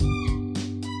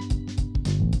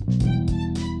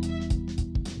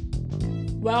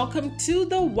Welcome to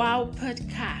the Wow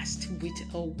Podcast with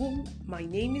Owu. My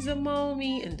name is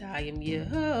Amomi and I am your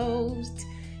host.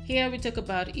 Here we talk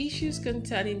about issues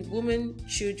concerning women,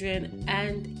 children,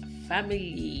 and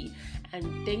family.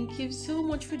 And thank you so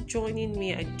much for joining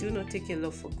me. I do not take your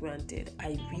love for granted.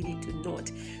 I really do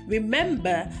not.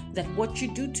 Remember that what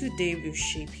you do today will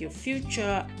shape your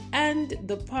future, and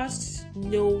the past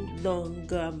no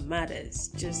longer matters.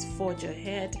 Just forge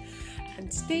ahead and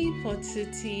stay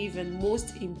positive, and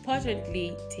most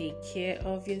importantly, take care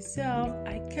of yourself.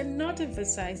 I cannot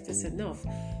emphasize this enough.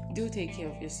 Do take care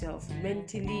of yourself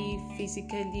mentally,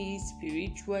 physically,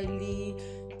 spiritually.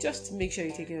 Just make sure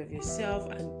you take care of yourself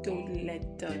and don't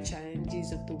let the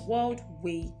challenges of the world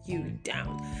weigh you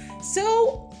down.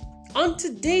 So, on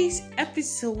today's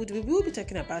episode, we will be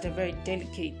talking about a very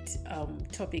delicate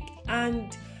topic,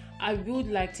 and I would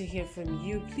like to hear from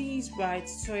you. Please write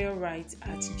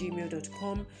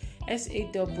sawyerwrites@gmail.com,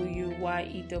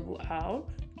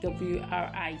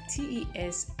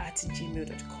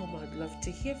 SAWYERWRITES@gmail.com. I'd love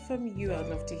to hear from you. I'd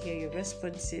love to hear your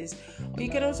responses. Or you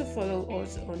can also follow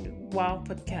us on Wow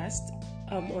Podcast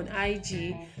on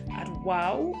IG at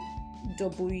Wow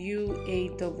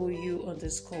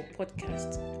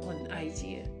WAW_podcast on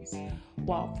IG.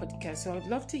 Wow Podcast. So I'd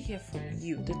love to hear from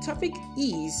you. The topic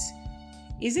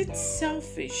is it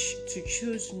selfish to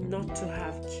choose not to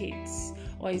have kids?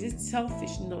 Or is it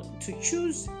selfish not to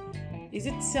choose? Is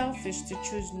it selfish to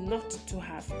choose not to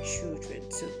have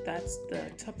children? So that's the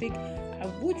topic. I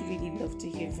would really love to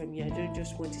hear from you. I don't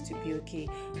just want it to be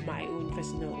my own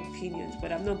personal opinions,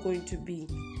 but I'm not going to be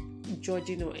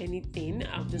judging or anything.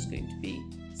 I'm just going to be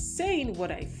saying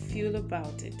what I feel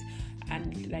about it.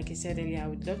 And like I said earlier, I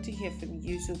would love to hear from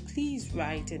you. So please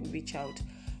write and reach out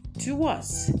to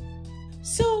us.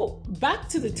 So back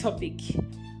to the topic.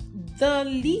 The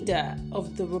leader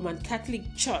of the Roman Catholic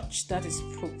Church, that is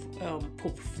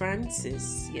Pope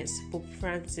Francis,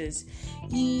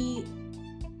 he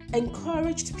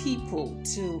encouraged people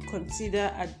to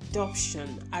consider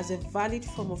adoption as a valid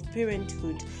form of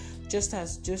parenthood, just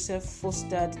as Joseph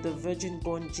fostered the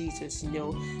virgin-born Jesus,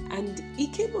 and he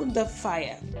came under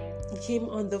fire. He came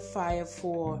under fire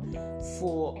for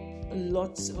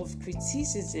lots of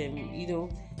criticism,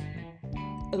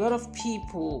 A lot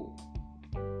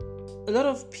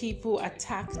of people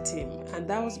attacked him, and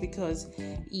that was because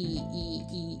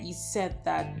he said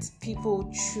that people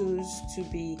choose to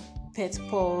be pet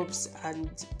pups and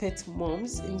pet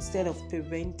moms instead of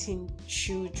parenting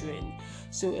children.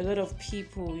 So a lot of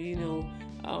people,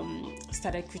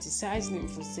 started criticizing him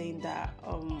for saying that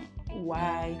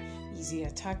why is he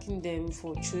attacking them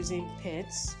for choosing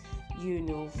pets?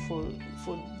 For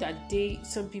that day,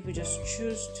 some people just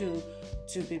choose to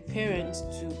be parents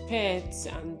to pets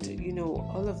and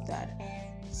all of that.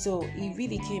 So he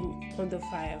really came under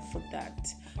fire for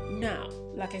that. Now,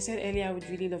 like I said earlier, I would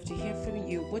really love to hear from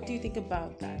you. What do you think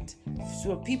about that?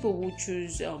 So people would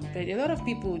choose pet. A lot of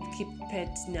people would keep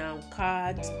pets now,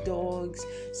 cats, dogs.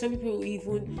 Some people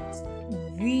even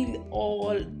will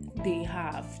all they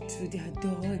have to their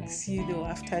dogs,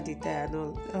 after they die and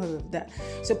all of that.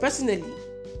 So personally,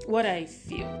 what I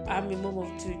feel, I'm a mom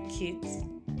of 2 kids,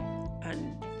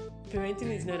 and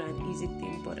parenting is not an easy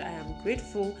thing, but I am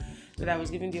grateful that I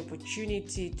was given the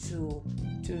opportunity to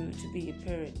be a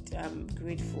parent. I am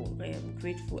grateful,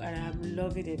 and I'm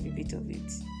loving every bit of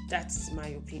it. That's my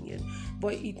opinion.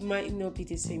 But it might not be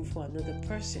the same for another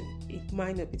person.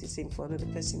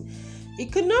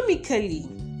 Economically,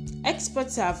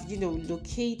 experts have,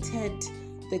 located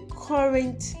the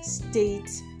current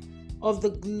state of the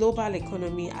global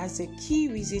economy as a key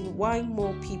reason why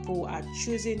more people are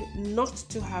choosing not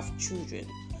to have children.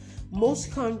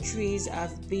 Most countries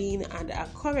have been and are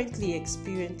currently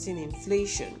experiencing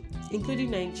inflation,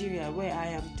 including Nigeria, where I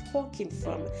am talking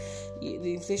from.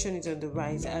 The inflation is on the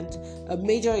rise, and a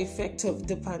major effect of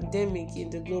the pandemic in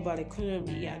the global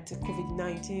economy and the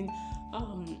COVID-19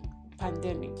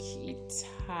 pandemic, it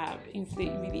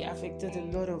really affected a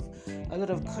lot of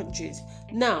countries.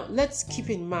 Now, let's keep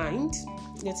in mind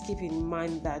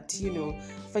that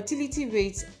fertility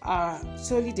rates are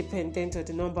solely dependent on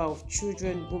the number of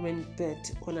children women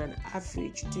birth on an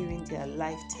average during their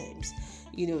lifetimes.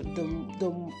 The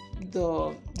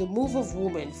move of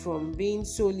women from being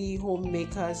solely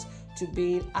homemakers to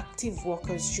being active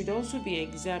workers should also be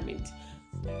examined.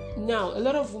 Now, a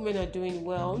lot of women are doing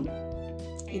well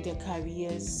in their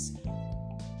careers.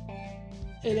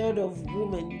 A lot of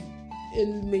women, a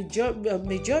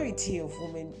majority of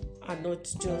women are not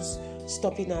just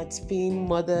stopping at being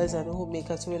mothers and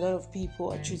homemakers. So a lot of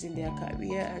people are choosing their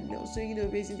career and also,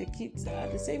 raising the kids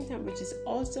at the same time, which is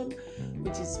awesome,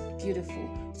 which is beautiful.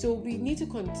 So we need to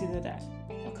consider that.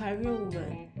 career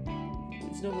woman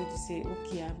is not going to say,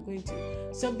 okay, I'm going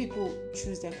to. Some people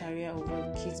choose their career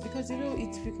over kids because they know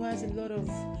it requires a lot of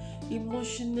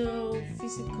emotional,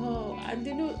 physical, and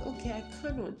they know, okay,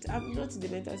 I'm not in the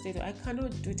mental state, I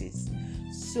cannot do this,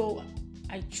 so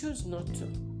I choose not to.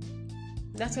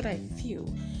 That's what I feel.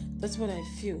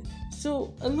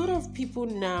 So a lot of people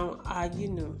now are,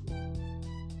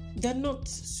 they're not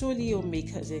solely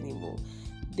homemakers anymore.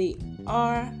 They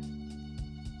are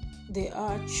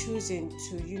choosing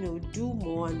to, do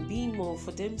more and be more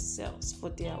for themselves, for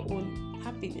their own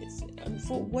happiness, and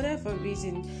for whatever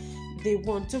reason they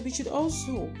want. So we should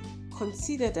also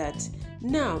consider that.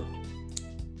 Now,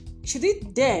 should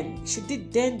it then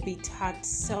be tagged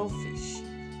selfish?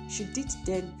 Should it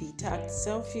then be tagged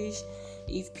selfish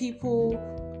if people,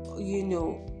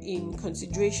 in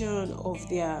consideration of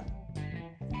their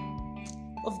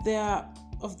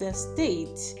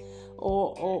state,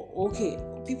 or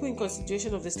people in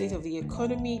consideration of the state of the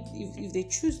economy, if they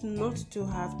choose not to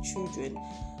have children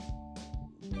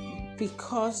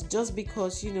because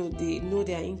they know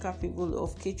they are incapable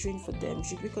of catering for them,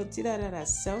 should we consider that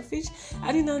as selfish?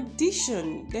 And in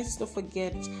addition, let's not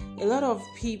forget, a lot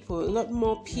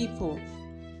more people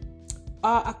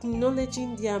are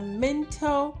acknowledging their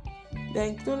mental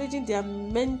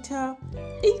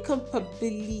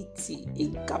incapability.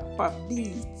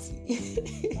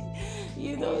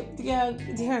 They're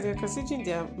considering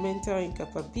their mental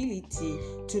incapability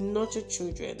to nurture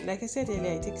children. Like I said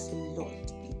earlier, it takes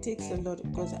a lot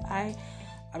because I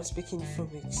am speaking from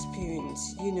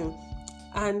experience,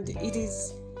 and it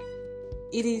is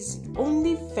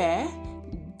only fair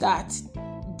that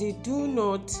they do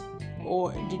not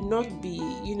be,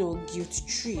 guilt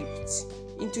tripped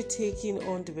into taking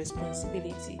on the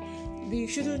responsibility. We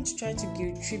shouldn't try to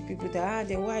guilt trip people that,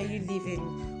 then why are you leaving?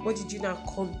 What did you now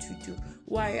come to do?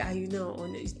 Why are you now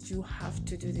on it? You have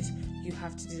to do this. You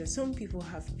have to do that. Some people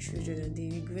have children and they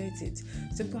regret it.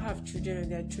 Some people have children and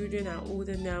their children are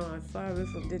older now and far away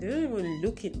from them. They're not even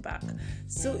looking back.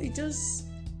 So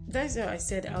that's why I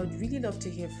said I would really love to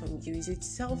hear from you. Is it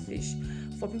selfish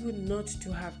for people not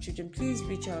to have children? Please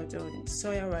reach out on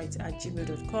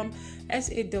sawyerwright@gmail.com,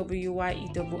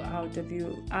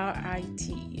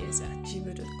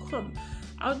 sawyerwrit@gmail.com.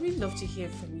 I would really love to hear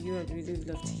from you. I'd really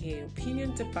love to hear your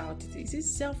opinions about it. Is it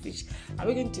selfish? Are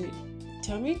we going to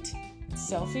term it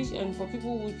selfish? And for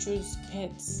people who choose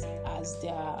pets as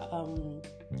their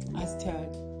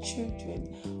children,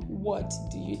 what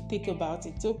do you think about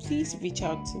it? So please reach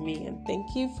out to me, and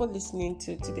thank you for listening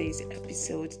to today's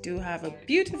episode. Do have a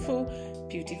beautiful,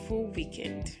 beautiful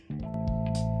weekend.